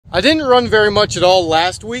I didn't run very much at all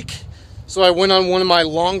last week, so I went on one of my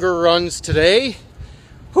longer runs today.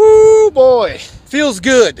 Whoo boy, feels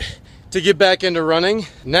good to get back into running.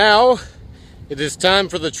 Now, it is time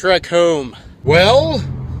for the trek home. Well,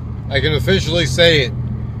 I can officially say it.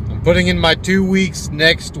 I'm putting in my 2 weeks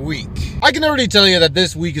next week. I can already tell you that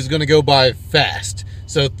this week is gonna go by fast,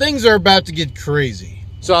 so things are about to get crazy.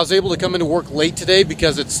 So I was able to come into work late today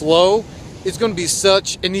because it's slow. It's going to be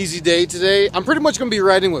such an easy day today. I'm pretty much going to be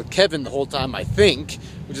riding with Kevin the whole time, I think,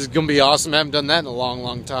 which is going to be awesome. I haven't done that in a long,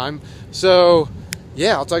 long time. So,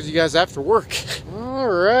 yeah, I'll talk to you guys after work. All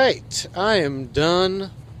right, I am done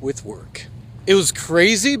with work. It was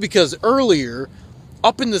crazy because earlier,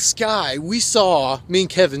 up in the sky, me and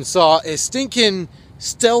Kevin saw a stinking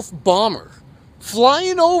stealth bomber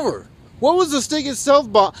flying over. What was the stinking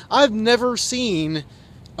stealth bomber? I've never seen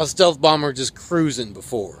a stealth bomber just cruising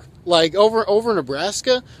before. Like over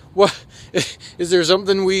Nebraska? What is there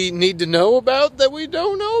something we need to know about that we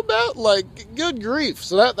don't know about? Like, good grief.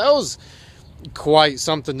 So that was quite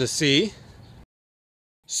something to see.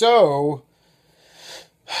 So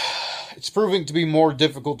it's proving to be more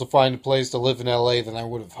difficult to find a place to live in LA than I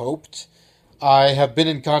would have hoped. I have been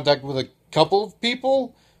in contact with a couple of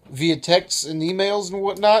people via texts and emails and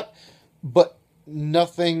whatnot, but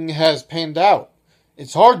nothing has panned out.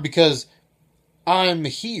 It's hard because I'm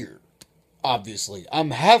here, obviously. I'm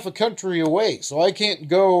half a country away, so I can't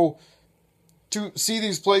go to see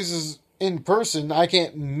these places in person. I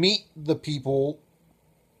can't meet the people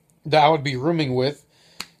that I would be rooming with,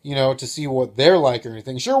 to see what they're like or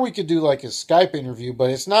anything. Sure, we could do like a Skype interview, but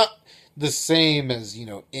it's not the same as,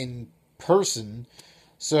 in person.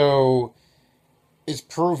 So it's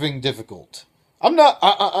proving difficult.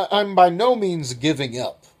 I'm by no means giving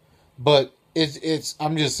up, but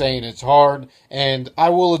I'm just saying it's hard, and I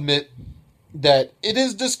will admit that it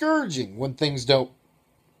is discouraging when things don't,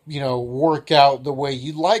 work out the way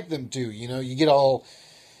you'd like them to. You get all,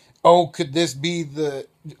 oh, could this be the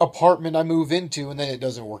apartment I move into? And then it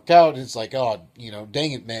doesn't work out. It's like, oh,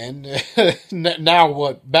 dang it, man. Now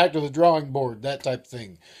what? Back to the drawing board, that type of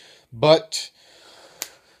thing. But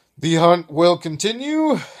the hunt will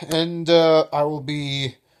continue, and I will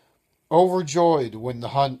be overjoyed when the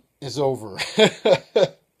hunt is over.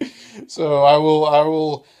 So I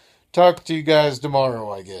will talk to you guys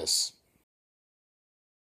tomorrow, I guess.